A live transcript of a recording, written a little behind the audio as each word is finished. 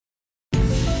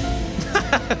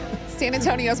San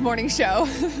Antonio's morning show.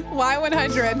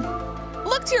 Y100.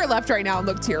 Look to your left right now and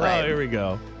look to your right. Oh, here we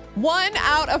go. 1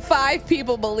 out of 5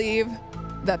 people believe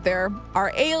that there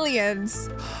are aliens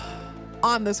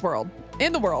on this world,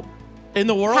 in the world. In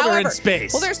the world or in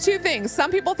space? Well, there's two things. Some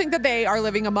people think that they are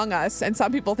living among us, and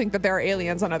some people think that there are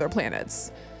aliens on other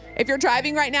planets. If you're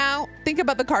driving right now, think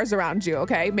about the cars around you,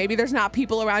 okay? Maybe there's not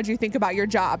people around you. Think about your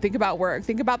job. Think about work.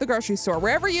 Think about the grocery store.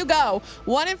 Wherever you go,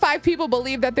 1 in 5 people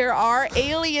believe that there are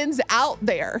aliens out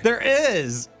there. There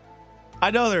is.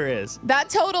 I know there is. That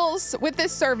totals, with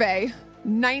this survey,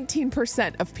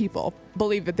 19% of people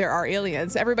believe that there are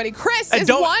aliens. Everybody, Chris is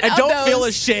one of those. Don't feel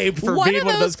ashamed for being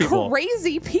one of those people.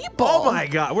 Crazy people. Oh my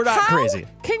God, we're not crazy.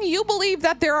 Can you believe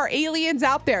that there are aliens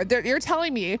out there? You're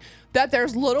telling me that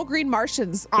there's little green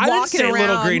Martians walking around. I didn't say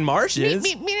little green Martians.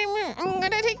 I'm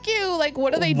gonna take you. Like,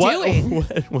 what are they doing?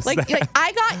 What was that?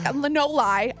 I got, no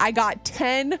lie, I got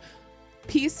 10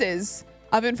 pieces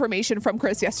of information from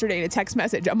Chris yesterday in a text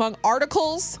message among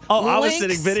articles, links, I was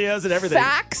sending videos and everything.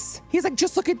 Facts. He's like,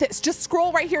 just look at this. Just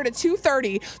scroll right here to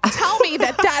 2:30. Tell me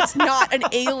that that's not an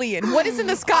alien. What is in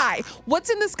the sky? What's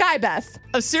in the sky, Beth?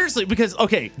 Seriously, because,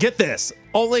 okay, get this.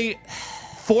 Only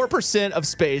 4% of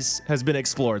space has been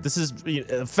explored. This is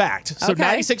a fact. So Okay.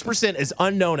 96% is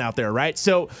unknown out there, right?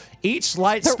 So each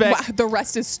light speck... The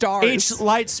rest is stars. Each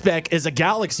light speck is a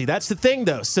galaxy. That's the thing,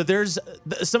 though. So there's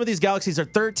some of these galaxies are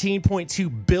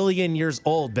 13.2 billion years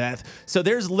old, Beth. So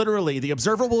there's literally the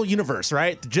observable universe,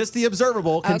 right? Just the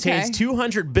observable contains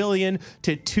 200 billion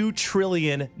to 2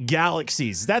 trillion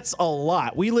galaxies. That's a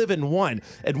lot. We live in one.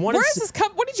 And one. Where is this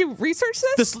come? What did you research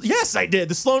this? Yes, I did.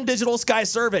 The Sloan Digital Sky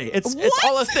Survey. It's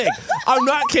all a thing. I'm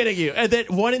not kidding you. And then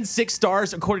 1 in 6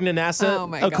 stars, according to NASA. Oh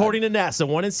my God. According to NASA,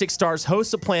 1 in 6 stars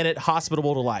hosts a planet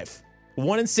hospitable to life.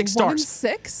 1 in 6 stars. 1 in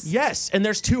 6? Yes, and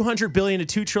there's 200 billion to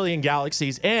 2 trillion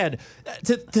galaxies. And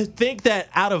to think that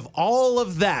out of all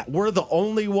of that, we're the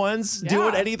only ones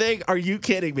doing anything? Are you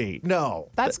kidding me? No.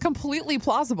 That's completely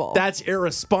plausible. That's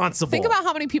irresponsible. Think about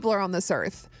how many people are on this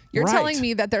earth. You're telling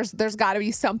me that there's got to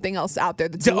be something else out there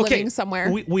that's living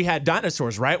somewhere. We had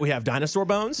dinosaurs, right? We have dinosaur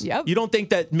bones. Yep. You don't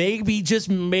think that maybe, just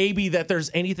maybe, that there's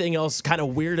anything else kind of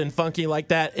weird and funky like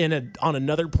that on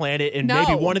another planet, and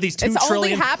maybe one of these 2 trillion... It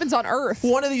only happens on Earth.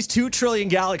 One of these 2 trillion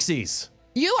galaxies.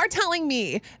 You are telling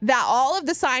me that all of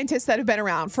the scientists that have been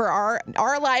around for our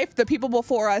life, the people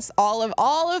before us, all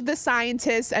of the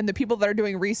scientists and the people that are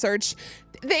doing research,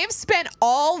 they've spent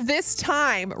all this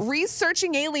time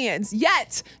researching aliens,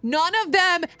 yet none of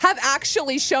them have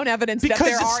actually shown evidence that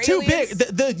there are aliens. Because it's too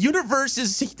big. The universe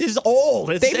is old.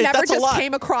 They've never just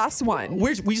came across one.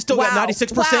 We still got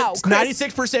 96%. Wow,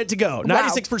 96% to go.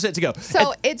 96% to go.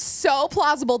 So it's so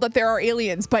plausible that there are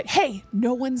aliens, but hey,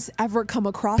 no one's ever come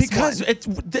across one. Because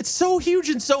it's so huge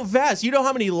and so vast. You know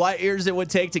how many light years it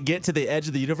would take to get to the edge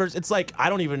of the universe? It's like, I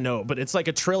don't even know, but it's like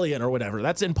 1 trillion or whatever.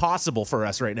 That's impossible for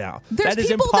us right now. There's that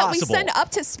is people impossible. that we send up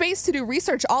to space to do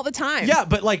research all the time. Yeah,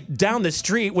 but like down the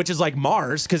street, which is like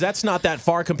Mars, because that's not that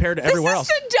far compared to everywhere else.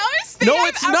 This is the dumbest thing I've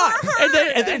ever heard.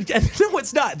 No,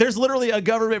 it's not. There's literally a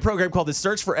government program called the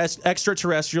Search for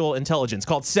Extraterrestrial Intelligence,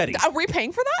 called SETI. Are we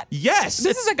paying for that? Yes.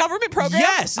 This is a government program?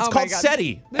 Yes, it's called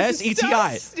SETI.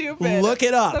 S-E-T-I. So stupid. Look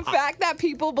it up. The fact that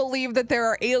people believe that there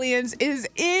are aliens is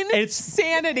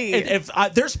insanity. If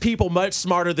there's people much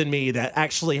smarter than me that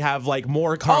actually have like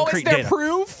more concrete data. Is there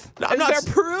proof? No, is there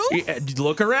proof?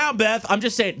 Look around, Beth. I'm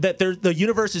just saying that the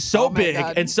universe is so big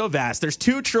and so vast. There's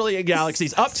 2 trillion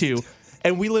galaxies up to,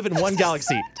 and we live in one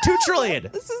galaxy. 2 trillion.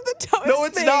 This is the dumbest No,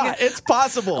 it's thing. not. It's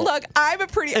possible. Look, I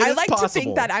like to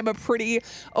think that I'm a pretty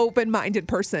open-minded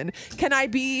person. Can I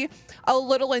be a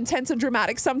little intense and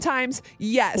dramatic sometimes?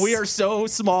 Yes. We are so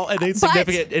small and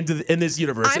insignificant in this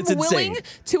universe. It's insane. I'm willing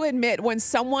to admit when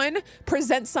someone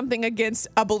presents something against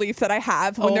a belief that I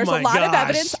have, when there's a lot of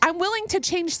evidence, I'm willing to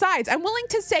change sides. I'm willing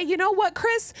to say, you know what,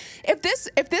 Chris, if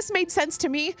this made sense to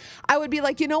me, I would be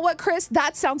like, you know what, Chris,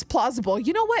 that sounds plausible.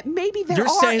 You know what, maybe there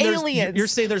are aliens. You're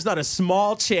saying there's not a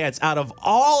small chance out of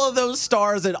all of those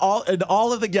stars and all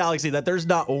of the galaxy that there's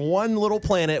not one little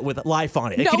planet with life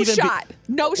on it.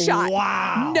 No shot.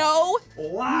 Wow.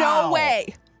 No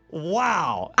way.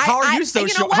 Wow. How are you so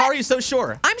sure? How are you so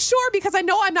sure? I'm sure because I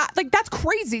know I'm not. Like, that's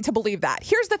crazy to believe that.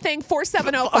 Here's the thing,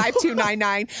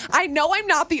 470-5299. I know I'm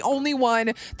not the only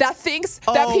one that thinks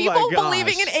that people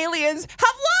believing in aliens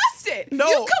have lost it. No,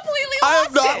 you completely I lost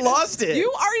have not it. lost it.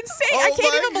 You are insane. Oh I can't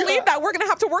my even believe God. that we're gonna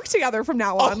have to work together from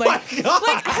now on. Oh my God.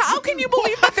 Like, how can you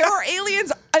believe that there are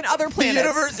aliens on other The planets?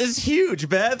 universe is huge,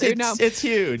 Beth. Dude, no. It's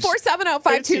huge.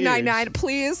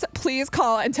 470-5299. Please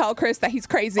call and tell Chris that he's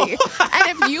crazy. And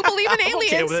if you believe in okay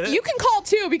aliens, with it. you can call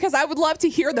too, because I would love to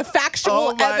hear the factual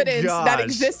Oh my evidence that gosh.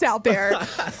 exists out there.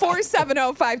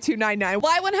 470-5299.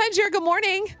 Y100, good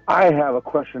morning. I have a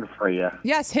question for you.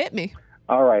 Yes, hit me.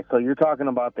 All right, so you're talking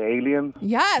about the aliens?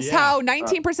 Yes, Yeah. how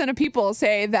 19% of people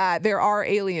say that there are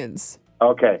aliens.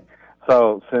 Okay,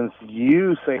 so since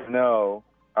you say no,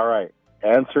 all right,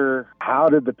 answer, how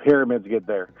did the pyramids get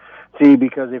there? See,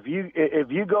 because if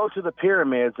you go to the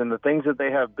pyramids and the things that they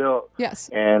have built Yes.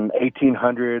 in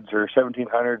 1800s or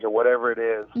 1700s or whatever it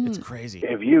is, It's crazy.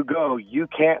 if you go, you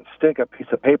can't stick a piece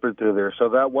of paper through there, so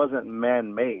that wasn't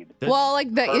man-made. Well, like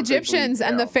the Perfectly Egyptians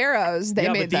and the down. pharaohs, they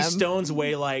yeah, made but these them. stones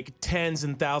weigh like tens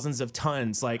and thousands of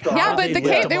tons. Like, Yeah, how Yeah, did but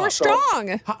lift they them were up?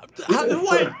 strong.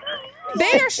 What?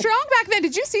 They are strong back then.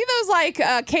 Did you see those like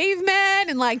cavemen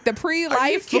and like the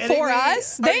pre-life kidding before me?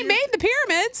 us? Are They you- made the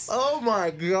pyramids. Oh my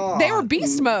God. They were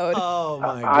beast mode. Oh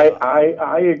my God.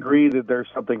 I agree that there's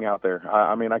something out there.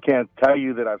 I mean, I can't tell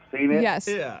you that I've seen it, Yes.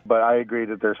 Yeah. but I agree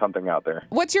that there's something out there.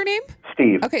 What's your name?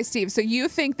 Steve. Okay, Steve. So you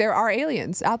think there are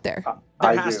aliens out there? There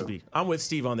I has do. to be. I'm with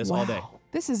Steve on this all day.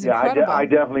 This is Yeah, incredible. I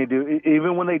definitely do.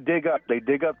 Even when they dig up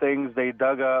things. They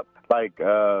dug up like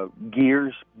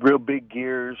gears, real big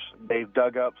gears. They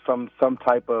dug up some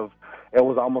type of. It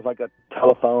was almost like a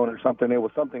telephone or something. It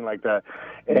was something like that.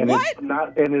 And What?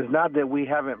 It's not that we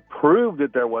haven't proved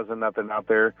that there wasn't nothing out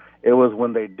there. It was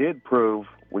when they did prove,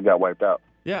 we got wiped out.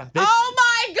 Yeah. Oh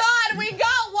my God, we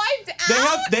got wiped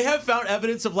out. They have found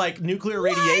evidence of like nuclear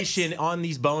radiation on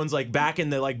these bones like back in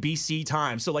the like BC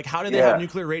time. So like how did they Yeah. have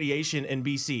nuclear radiation in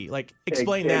BC? Like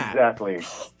explain that. Exactly.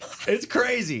 It's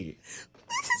crazy.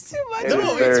 This is too much. It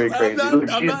No, is very it's- crazy. I'm Look,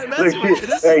 not she's- messing look, with you.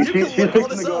 This- hey, you she's can look all fixing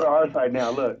this to go up. to our side now.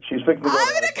 Look, she's fixing to go I'm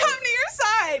to gonna our come to your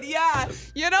side. Yeah.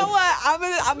 You know what? I'm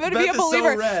gonna be Beth a is so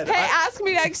believer. red. Hey, ask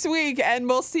me next week and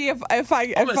we'll see if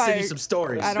I I'm gonna send you some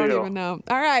stories. I don't Deal. even know.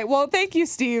 All right. Well, thank you,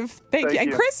 Steve. Thank you. Thank And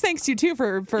you. Chris, thanks you too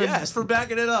for Yes, for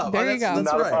backing it up. There you That's- go.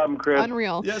 That's Not right. a problem, Chris.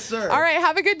 unreal. Yes, sir. All right.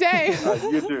 Have a good day.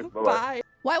 You too. Bye-bye. Bye.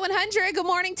 Y100, good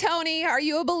morning, Tony. Are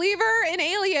you a believer in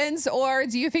aliens or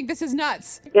do you think this is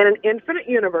nuts? In an infinite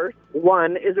universe,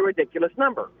 1 is a ridiculous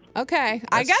number. Okay.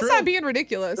 I That's guess true. I'm being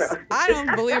ridiculous. I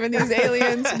don't believe in these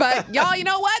aliens, but y'all, you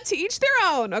know what? To each their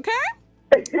own, okay?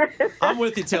 I'm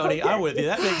with you, Tony. I'm with you.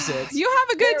 That makes sense. You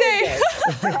have a good day.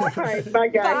 All right, bye,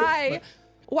 guys. Bye.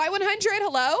 Y100,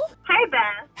 hello? Hi,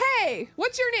 Beth. Hey,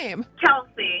 what's your name?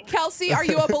 Kelsey. Kelsey, are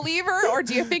you a believer or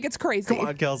do you think it's crazy? Come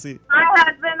on, Kelsey. My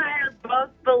husband and I are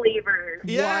both believers.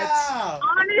 Yeah.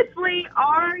 Honestly,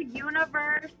 our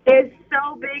universe is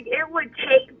so big, it would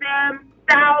take them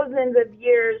thousands of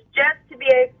years just to be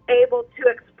able to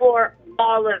explore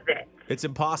all of it. It's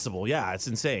impossible. Yeah, it's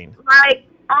insane. Like,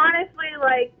 honestly,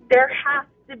 like, there has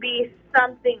to be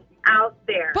something out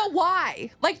there. But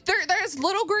why? Like there's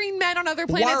little green men on other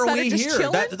planets Why are that we are just here?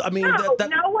 chilling. That, I mean, No, that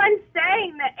no one's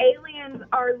saying that aliens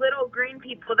are little green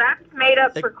people. That's made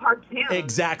up for cartoons.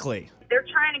 exactly. They're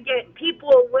trying to get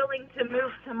people willing to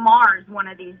move to Mars one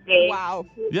of these days. Wow.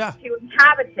 Yeah. To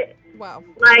inhabit it. Wow.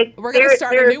 Like, We're gonna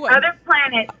start a there's new one. other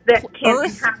planets that can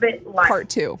Earth inhabit life. Part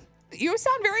 2. You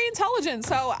sound very intelligent,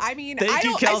 so I mean, Thank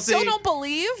you, I Kelsey. still don't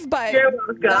believe, but You're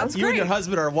welcome. that's You great. and your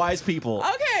husband are wise people.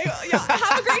 Okay, yeah,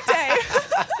 have a great day.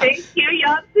 Thank you,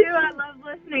 y'all too. I love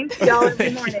listening to y'all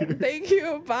every morning. Thank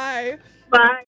you. Bye. Bye.